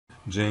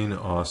Jane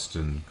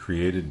Austen,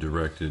 created,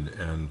 directed,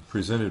 and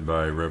presented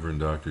by Reverend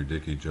Dr.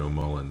 Dikki Jo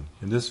Mullen.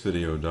 In this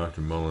video, Dr.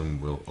 Mullen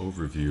will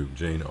overview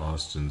Jane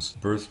Austen's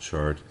birth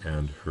chart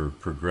and her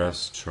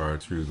progress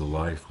chart through the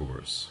life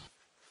course.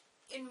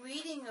 In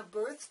reading a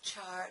birth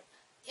chart,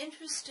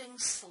 interesting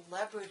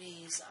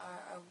celebrities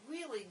are a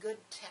really good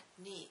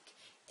technique.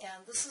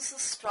 And this is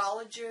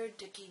astrologer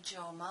Dikki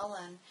Jo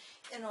Mullen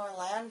in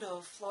Orlando,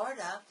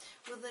 Florida,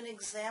 with an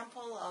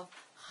example of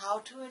how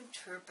to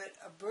interpret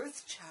a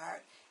birth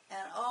chart.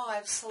 And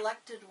I've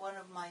selected one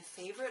of my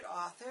favorite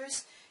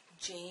authors,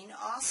 Jane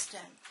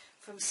Austen,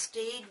 from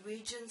staid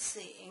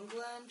Regency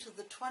England to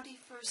the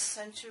 21st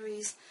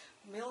century's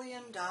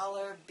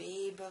million-dollar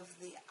babe of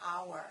the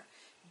hour.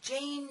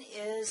 Jane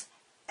is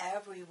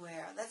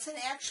everywhere. That's an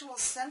actual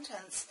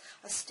sentence,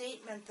 a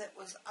statement that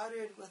was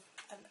uttered with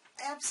an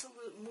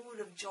absolute mood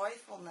of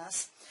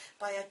joyfulness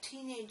by a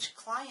teenage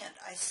client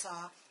I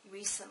saw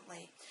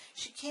recently.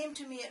 She came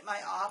to me at my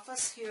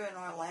office here in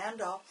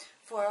Orlando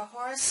for a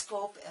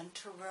horoscope and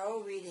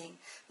tarot reading.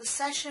 The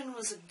session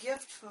was a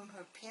gift from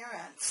her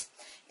parents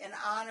in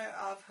honor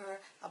of her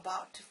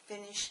about to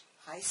finish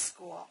high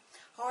school.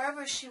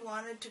 However, she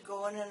wanted to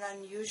go in an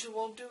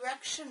unusual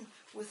direction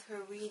with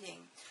her reading.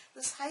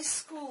 This high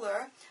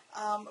schooler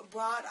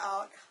brought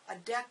out a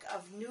deck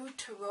of new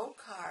tarot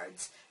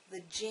cards,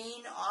 the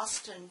Jane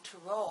Austen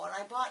Tarot, and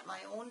I bought my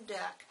own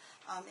deck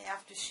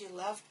after she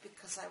left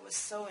because I was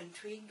so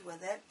intrigued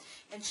with it,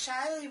 and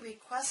shyly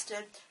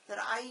requested that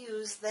I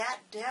use that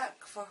deck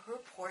for her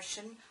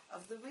portion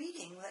of the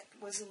reading that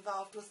was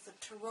involved with the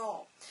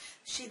tarot.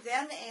 She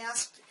then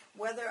asked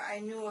whether I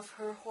knew if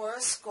her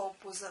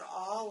horoscope was at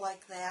all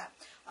like that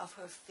of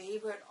her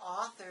favorite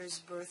author's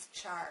birth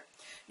chart.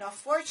 Now,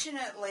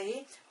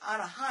 fortunately,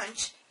 on a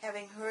hunch,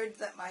 having heard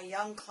that my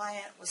young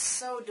client was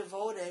so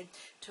devoted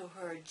to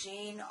her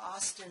Jane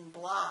Austen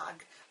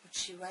blog, which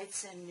she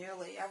writes in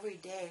nearly every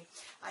day,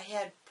 I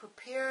had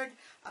prepared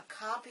a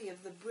copy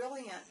of the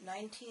brilliant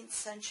 19th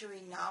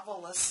century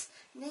novelist's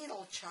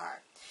natal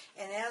chart.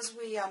 And as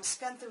we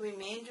spent the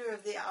remainder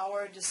of the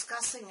hour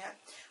discussing it,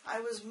 I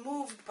was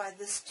moved by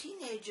this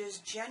teenager's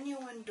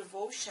genuine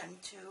devotion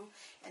to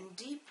and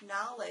deep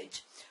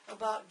knowledge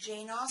about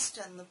Jane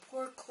Austen, the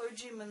poor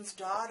clergyman's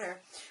daughter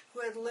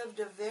who had lived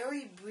a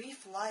very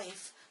brief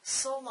life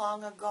so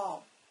long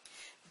ago.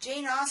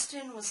 Jane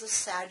Austen was a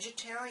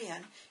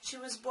Sagittarian. She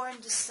was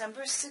born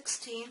December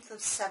 16th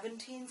of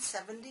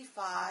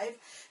 1775,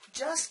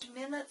 just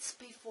minutes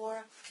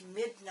before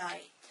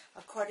midnight,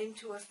 according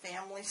to a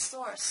family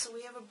source. So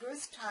we have a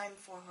birth time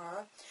for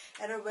her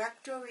at a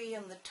rectory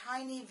in the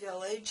tiny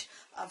village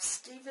of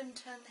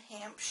Steventon,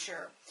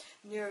 Hampshire,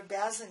 near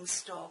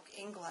Basingstoke,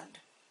 England.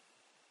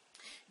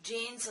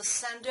 Jane's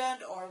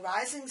ascendant or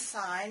rising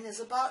sign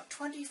is about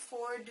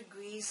 24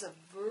 degrees of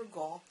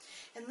Virgo,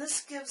 and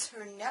this gives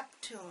her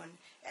Neptune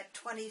at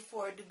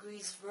 24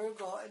 degrees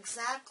Virgo,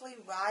 exactly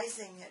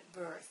rising at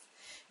birth.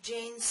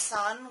 Jane's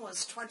sun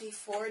was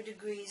 24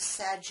 degrees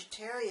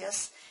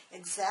Sagittarius,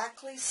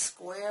 exactly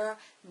square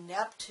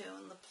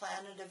Neptune, the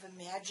planet of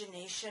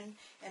imagination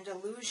and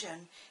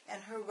illusion,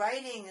 and her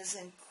writing is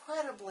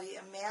incredibly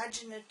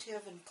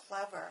imaginative and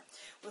clever,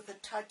 with a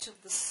touch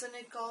of the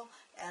cynical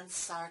and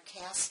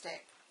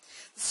sarcastic.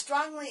 The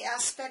strongly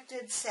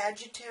aspected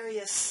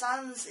Sagittarius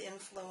sun's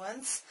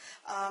influence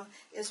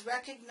is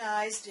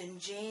recognized in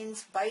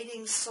Jane's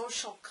biting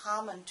social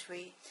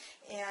commentary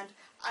and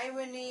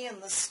irony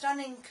and the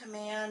stunning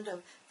command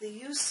of the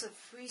use of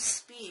free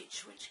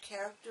speech which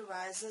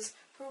characterizes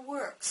her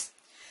works.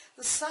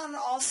 The sun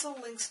also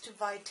links to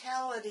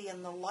vitality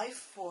and the life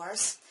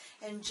force,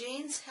 and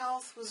Jane's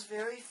health was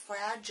very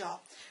fragile.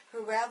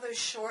 Her rather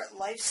short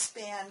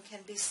lifespan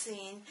can be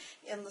seen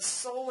in the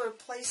solar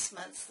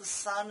placements. The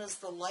sun is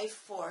the life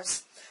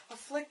force,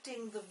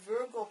 afflicting the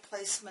Virgo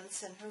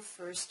placements in her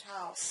first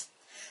house.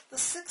 The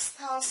sixth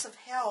house of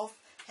health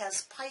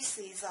has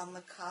Pisces on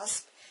the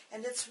cusp,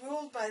 and it's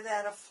ruled by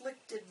that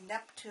afflicted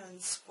Neptune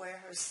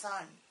square her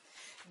sun.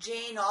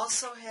 Jane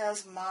also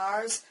has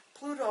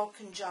Mars-Pluto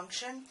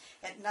conjunction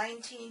at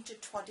 19 to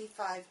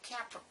 25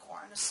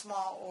 Capricorn, a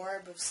small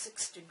orb of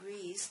 6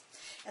 degrees,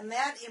 and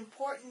that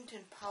important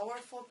and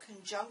powerful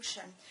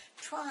conjunction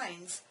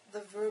trines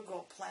the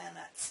Virgo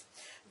planets.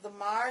 The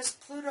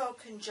Mars-Pluto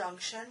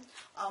conjunction,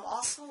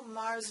 also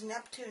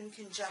Mars-Neptune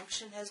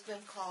conjunction, has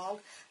been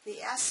called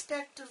the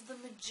aspect of the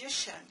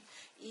magician,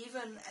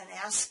 even an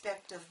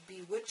aspect of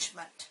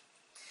bewitchment.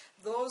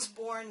 Those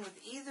born with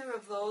either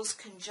of those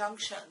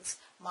conjunctions,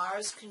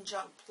 Mars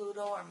conjunct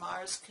Pluto or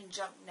Mars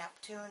conjunct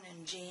Neptune,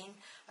 and Jane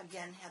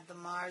again had the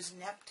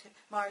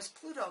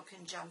Mars-Pluto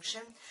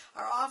conjunction,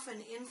 are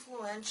often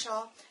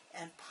influential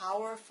and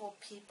powerful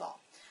people.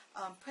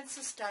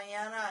 Princess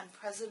Diana and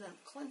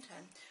President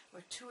Clinton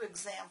were two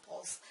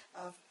examples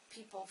of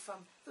people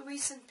from the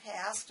recent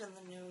past in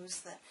the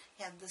news that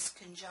had this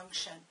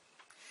conjunction.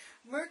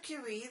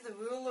 Mercury, the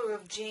ruler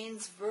of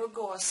Jane's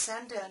Virgo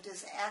ascendant,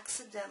 is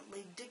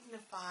accidentally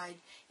dignified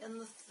in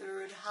the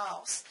third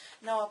house.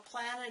 Now, a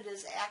planet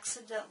is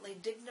accidentally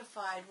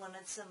dignified when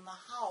it's in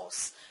the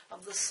house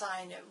of the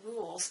sign it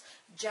rules.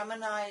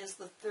 Gemini is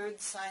the third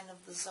sign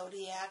of the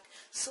zodiac,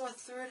 so a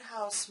third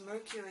house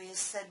Mercury is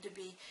said to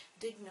be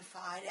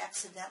dignified,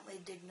 accidentally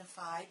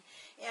dignified.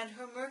 And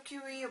her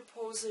Mercury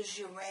opposes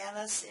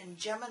Uranus in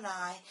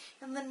Gemini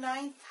in the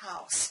ninth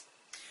house.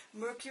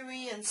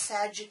 Mercury in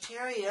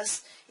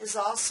Sagittarius is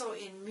also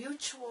in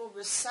mutual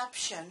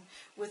reception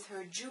with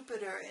her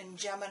Jupiter in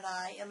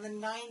Gemini in the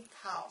ninth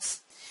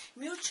house.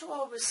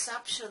 Mutual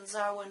receptions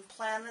are when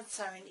planets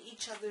are in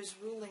each other's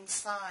ruling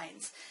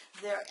signs.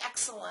 They're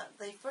excellent.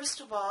 They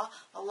first of all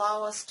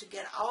allow us to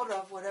get out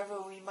of whatever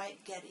we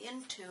might get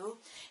into.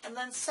 And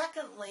then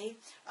secondly,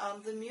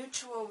 the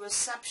mutual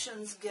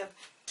receptions give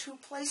two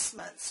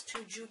placements,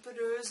 two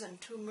Jupiters and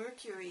two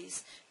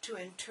Mercuries to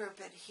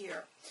interpret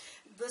here.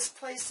 This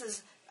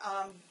places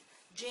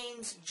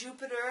Jane's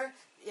Jupiter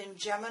in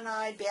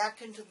Gemini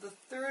back into the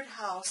third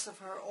house of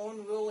her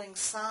own ruling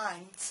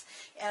signs,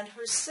 and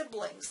her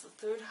siblings, the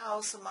third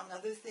house among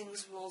other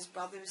things rules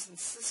brothers and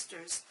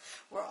sisters,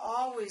 were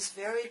always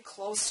very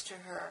close to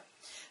her.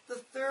 The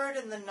third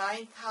and the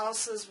ninth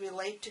houses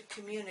relate to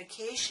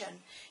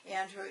communication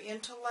and her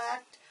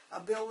intellect,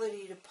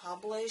 ability to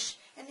publish,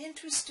 and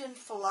interest in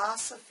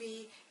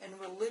philosophy and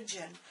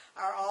religion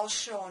are all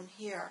shown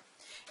here.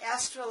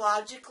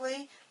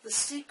 Astrologically, the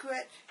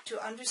secret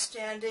to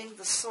understanding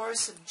the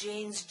source of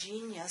Jane's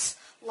genius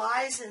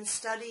lies in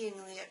studying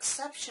the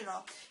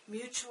exceptional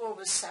mutual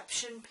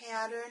reception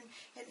pattern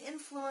and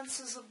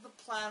influences of the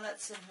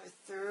planets in her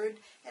third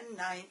and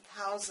ninth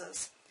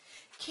houses.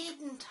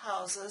 Cadent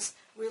houses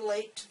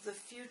relate to the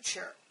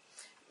future.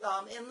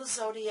 In the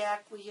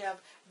zodiac, we have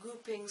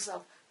groupings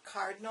of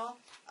cardinal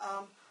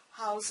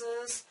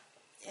houses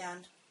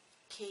and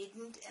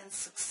cadent and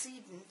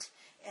succedent,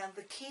 and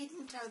the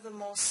cadent are the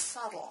most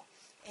subtle,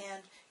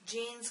 and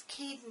Jane's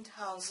cadent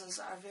houses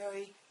are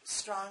very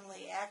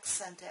strongly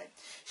accented.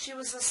 She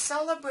was a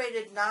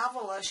celebrated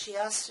novelist,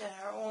 yes, in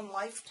her own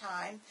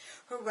lifetime.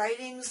 Her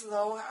writings,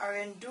 though, are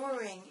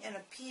enduring in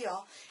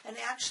appeal, and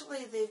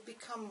actually they've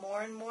become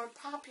more and more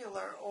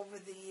popular over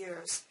the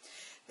years.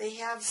 They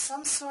have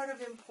some sort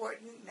of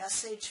important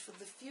message for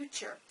the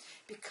future,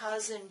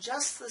 because in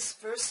just this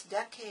first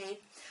decade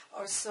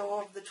or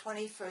so of the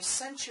 21st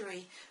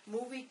century,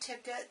 movie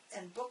ticket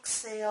and book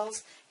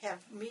sales have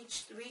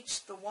reached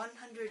the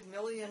 $100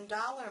 million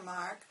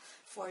mark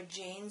for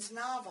Jane's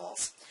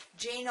novels.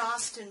 Jane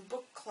Austen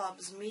book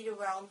clubs meet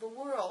around the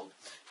world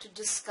to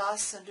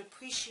discuss and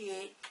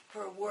appreciate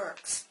her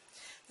works.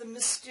 The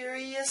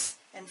mysterious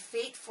and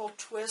fateful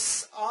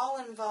twists,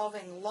 all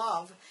involving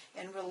love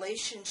and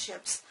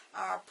relationships,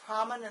 are a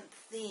prominent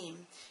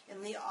theme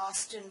in the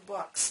Austen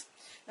books.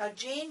 Now,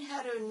 Jane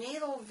had her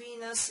natal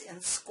Venus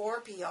in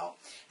Scorpio,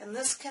 and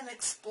this can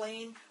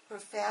explain her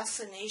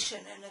fascination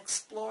in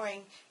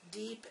exploring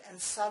deep and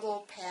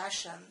subtle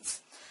passions.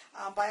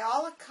 By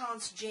all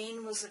accounts,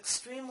 Jane was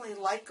extremely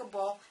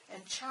likable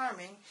and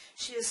charming.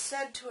 She is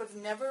said to have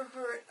never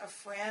hurt a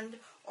friend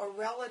or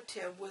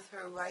relative with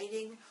her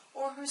writing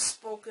or her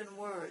spoken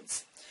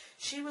words.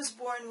 She was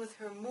born with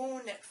her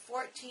moon at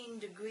 14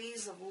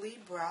 degrees of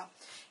Libra,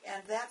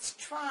 and that's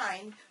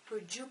trine her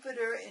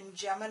Jupiter in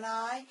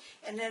Gemini,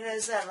 and it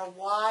is at a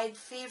wide,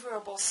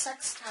 favorable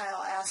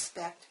sextile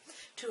aspect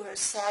to her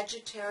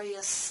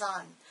Sagittarius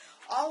sun.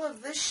 All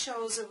of this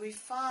shows a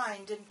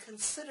refined and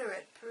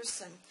considerate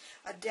person,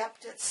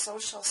 adept at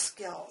social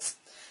skills.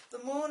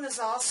 The moon is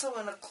also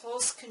in a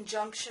close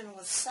conjunction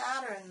with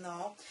Saturn,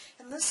 though,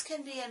 and this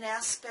can be an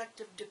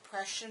aspect of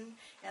depression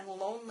and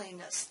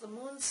loneliness. The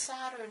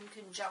moon-Saturn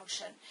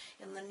conjunction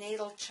in the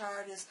natal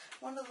chart is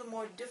one of the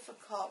more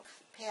difficult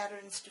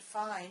patterns to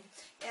find,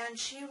 and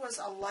she was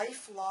a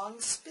lifelong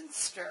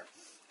spinster.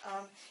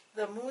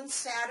 The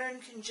Moon-Saturn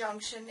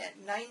conjunction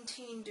at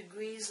 19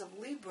 degrees of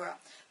Libra,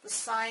 the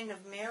sign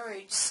of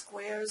marriage,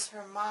 squares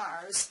her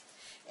Mars.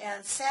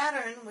 And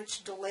Saturn,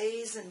 which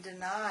delays and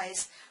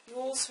denies,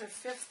 rules her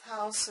fifth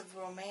house of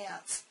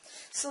romance.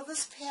 So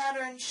this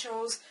pattern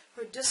shows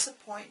her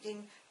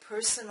disappointing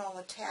personal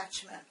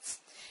attachments.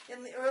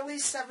 In the early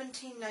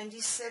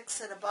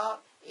 1796, at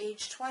about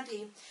age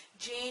 20,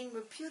 Jane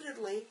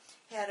reputedly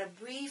had a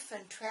brief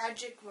and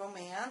tragic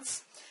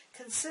romance.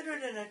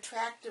 Considered an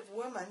attractive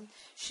woman,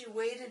 she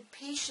waited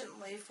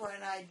patiently for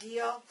an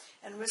ideal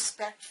and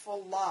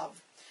respectful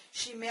love.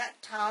 She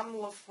met Tom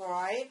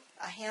Lefroy,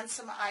 a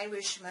handsome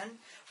Irishman,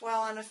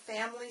 while on a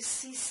family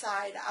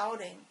seaside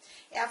outing.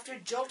 After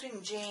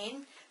jilting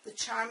Jane, the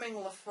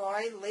charming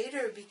Lefroy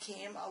later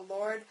became a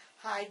Lord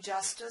High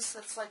Justice,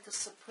 that's like a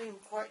Supreme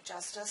Court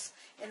Justice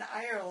in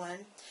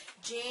Ireland,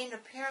 Jane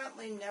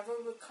apparently never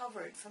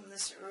recovered from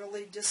this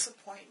early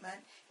disappointment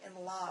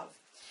in love.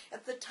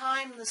 At the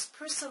time this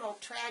personal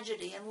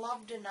tragedy and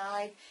love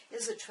denied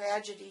is a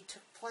tragedy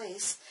took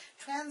place,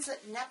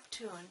 transit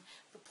Neptune,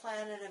 the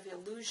planet of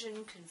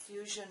illusion,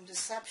 confusion,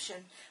 deception,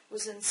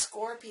 was in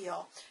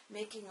Scorpio,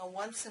 making a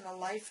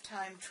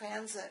once-in-a-lifetime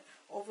transit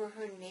over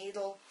her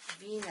natal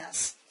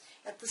Venus.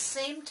 At the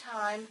same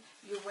time,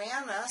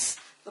 Uranus,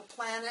 the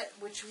planet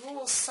which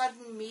rules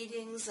sudden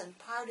meetings and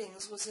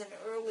partings, was in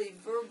early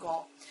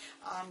Virgo,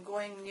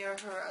 going near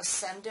her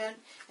ascendant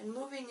and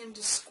moving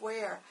into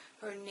square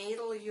her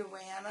natal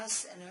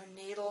Uranus and her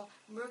natal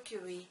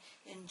Mercury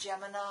in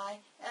Gemini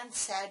and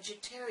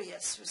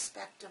Sagittarius,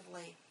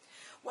 respectively.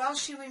 While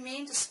she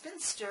remained a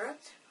spinster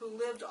who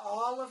lived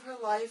all of her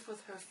life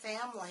with her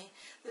family,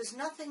 there's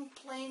nothing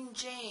plain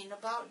Jane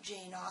about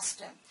Jane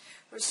Austen.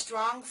 Her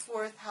strong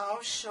fourth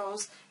house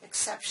shows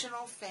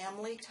exceptional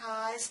family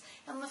ties,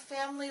 and the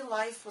family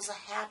life was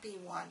a happy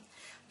one.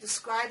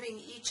 Describing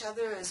each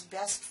other as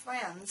best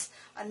friends,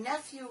 a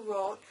nephew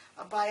wrote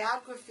a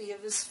biography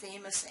of his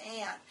famous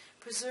aunt,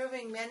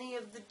 preserving many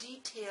of the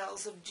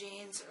details of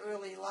Jane's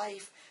early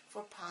life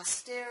for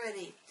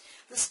posterity.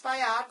 This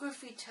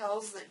biography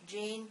tells that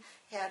Jane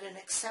had an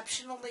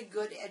exceptionally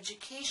good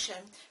education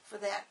for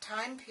that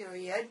time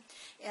period,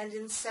 and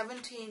in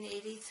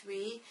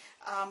 1783,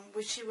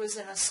 which she was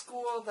in a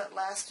school that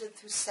lasted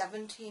through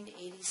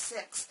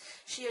 1786.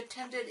 She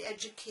attended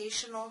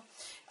educational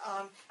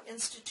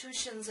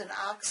institutions in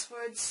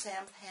Oxford,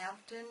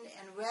 Southampton,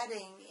 and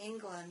Reading,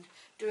 England,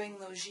 during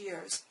those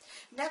years.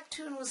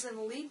 Neptune was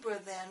in Libra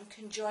then,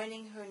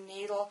 conjoining her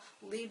natal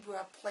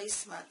Libra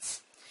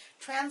placements.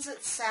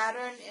 Transit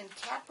Saturn in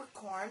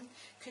Capricorn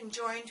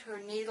conjoined her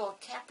natal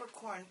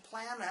Capricorn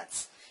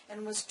planets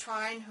and was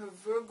trine her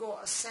Virgo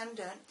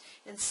ascendant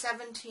in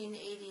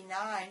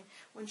 1789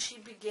 when she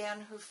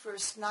began her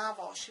first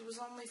novel. She was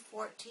only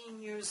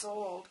 14 years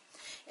old,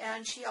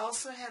 and she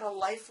also had a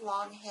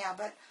lifelong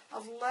habit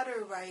of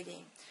letter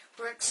writing.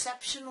 Her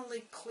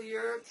exceptionally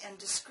clear and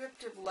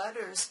descriptive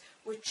letters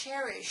were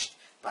cherished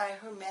by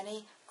her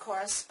many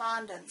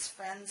correspondents,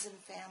 friends and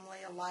family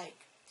alike.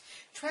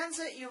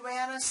 Transit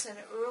Uranus in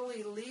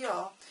early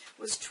Leo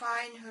was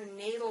trine her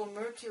natal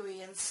Mercury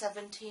in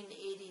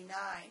 1789.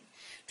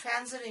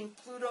 Transiting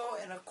Pluto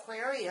in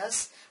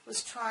Aquarius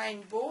was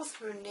trine both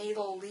her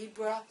natal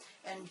Libra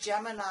and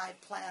Gemini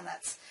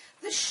planets.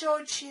 This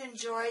showed she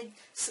enjoyed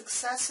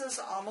successes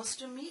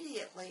almost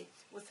immediately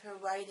with her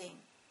writing.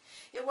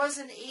 It was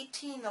in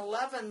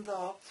 1811,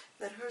 though,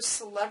 that her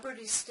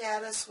celebrity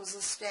status was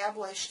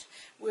established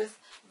with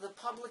the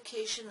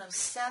publication of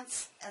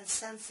Sense and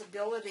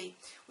Sensibility,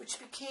 which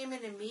became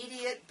an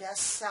immediate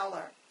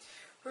bestseller.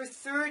 Her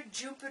third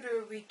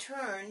Jupiter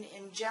return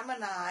in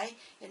Gemini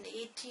in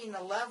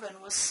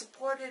 1811 was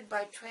supported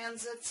by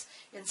transits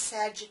in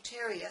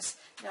Sagittarius.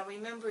 Now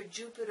remember,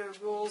 Jupiter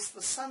rules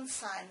the sun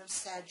sign of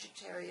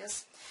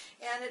Sagittarius,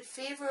 and it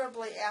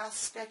favorably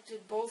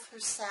aspected both her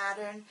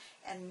Saturn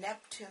and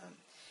Neptune.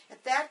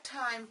 At that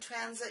time,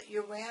 transit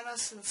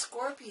Uranus in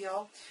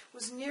Scorpio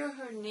was near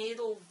her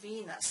natal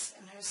Venus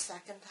in her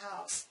second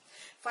house.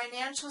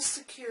 Financial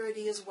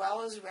security as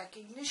well as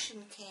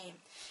recognition came,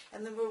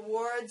 and the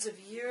rewards of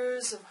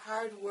years of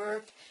hard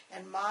work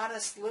and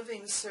modest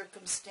living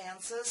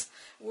circumstances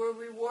were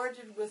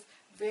rewarded with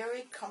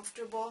very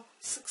comfortable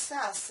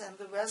success and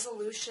the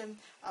resolution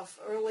of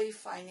early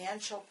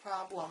financial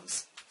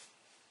problems.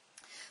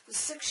 The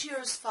 6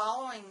 years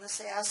following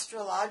this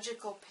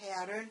astrological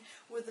pattern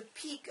were the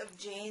peak of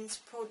Jane's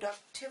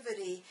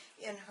productivity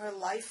in her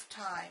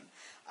lifetime.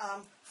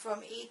 From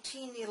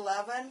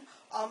 1811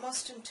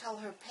 almost until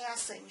her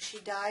passing, she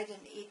died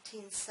in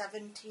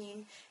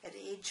 1817 at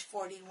age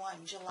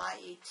 41, July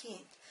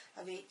 18th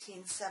of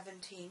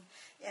 1817,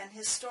 and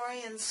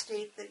historians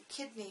state that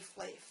kidney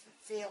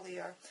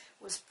failure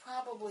was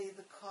probably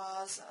the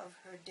cause of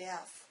her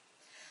death.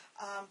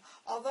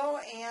 Although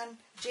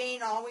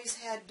Jane always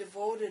had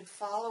devoted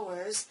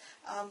followers,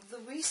 the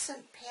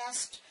recent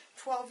past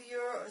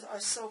 12-year or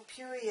so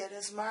period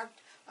has marked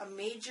a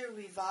major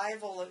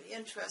revival of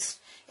interest.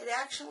 It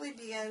actually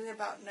began in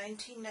about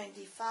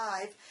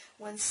 1995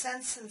 when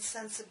Sense and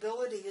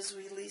Sensibility is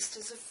released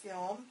as a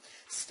film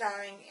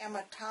starring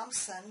Emma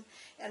Thompson,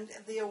 and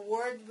the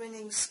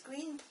award-winning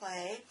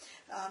screenplay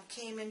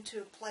came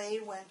into play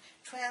when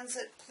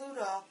transit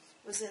Pluto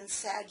was in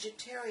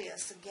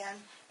Sagittarius, again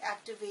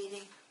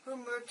activating her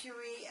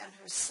Mercury and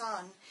her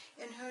Sun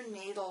in her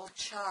natal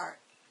chart.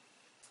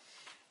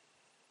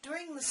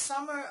 During the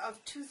summer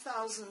of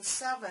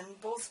 2007,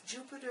 both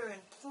Jupiter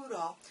and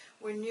Pluto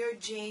were near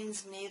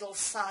Jane's natal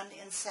Sun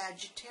in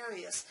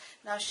Sagittarius.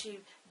 Now she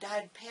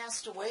had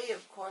passed away,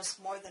 of course,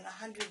 more than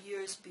 100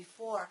 years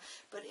before,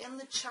 but in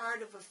the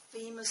chart of a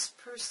famous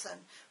person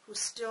who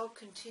still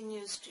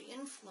continues to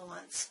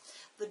influence,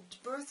 the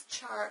birth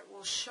chart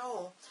will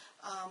show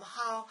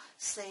how,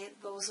 say,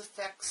 those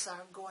effects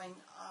are going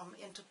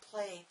into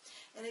play.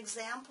 An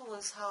example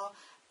is how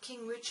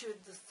King Richard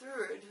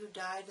III, who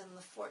died in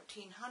the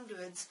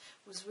 1400s,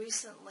 was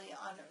recently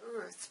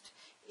unearthed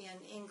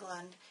in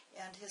England,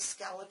 and his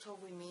skeletal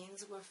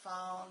remains were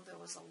found. There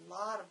was a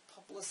lot of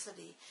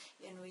publicity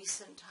in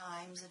recent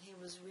times, and he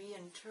was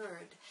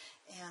reinterred,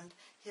 and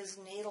his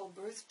natal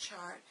birth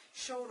chart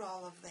showed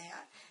all of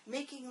that,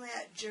 making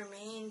that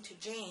germane to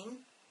Jane.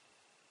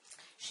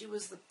 She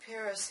was the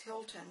Paris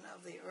Hilton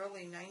of the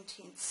early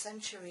 19th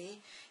century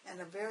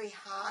and a very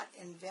hot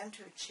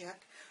inventor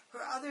chick.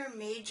 Her other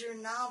major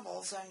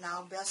novels are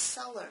now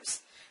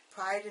bestsellers: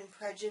 Pride and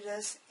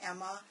Prejudice,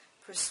 Emma,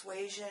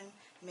 Persuasion,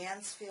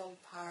 Mansfield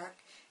Park,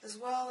 as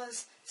well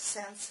as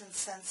Sense and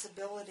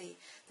Sensibility.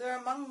 They're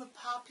among the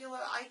popular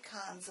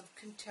icons of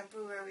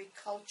contemporary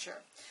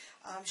culture.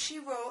 She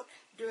wrote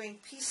during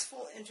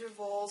peaceful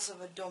intervals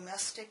of a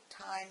domestic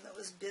time that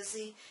was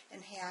busy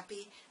and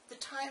happy, the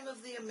time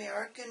of the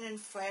American and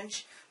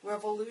French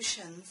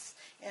revolutions,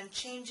 and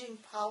changing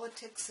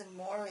politics and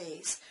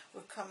mores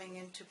were coming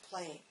into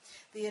play.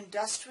 The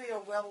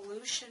Industrial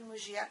Revolution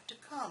was yet to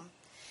come,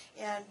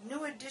 and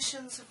new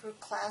editions of her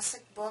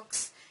classic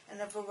books and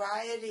a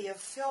variety of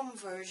film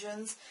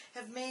versions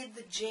have made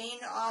the Jane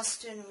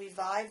Austen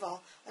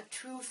revival a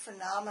true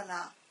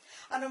phenomenon.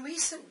 On a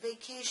recent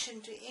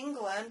vacation to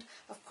England,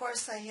 of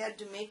course, I had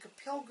to make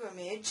a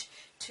pilgrimage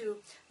to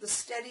the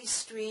steady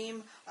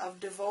stream of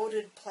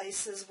devoted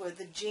places where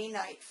the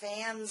Janeite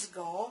fans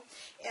go,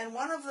 and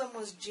one of them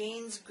was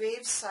Jane's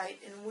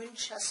gravesite in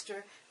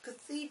Winchester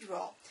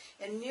Cathedral.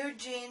 And near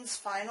Jane's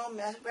final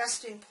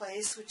resting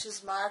place, which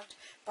is marked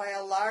by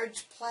a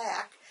large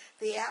plaque,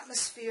 the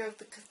atmosphere of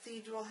the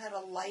cathedral had a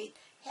light,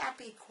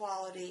 happy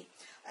quality,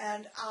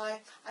 and I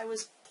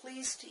was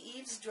pleased to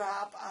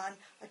eavesdrop on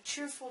a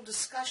cheerful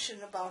discussion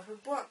about her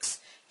books,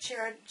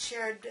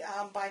 shared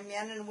by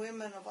men and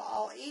women of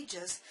all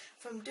ages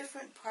from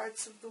different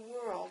parts of the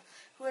world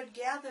who had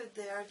gathered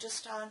there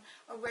just on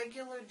a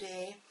regular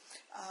day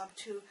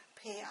to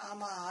pay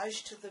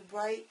homage to the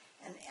bright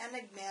and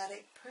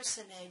enigmatic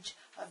personage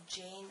of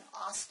Jane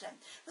Austen.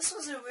 This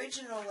was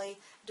originally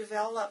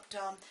developed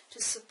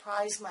to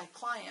surprise my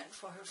client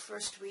for her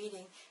first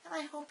reading, and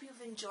I hope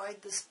you've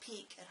enjoyed this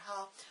peek at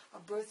how a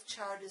birth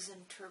chart is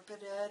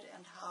interpreted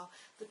and how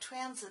the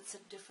transits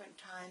at different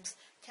times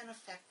can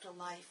affect a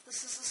life.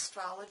 This is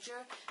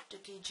astrologer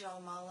Dikki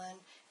Jo Mullen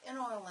in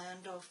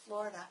Orlando,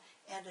 Florida,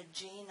 and a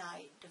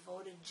Janeite,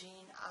 devoted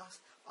Jane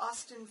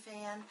Austen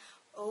fan,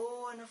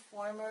 and a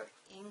former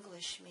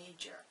English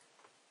major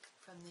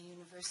from the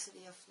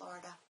University of Florida.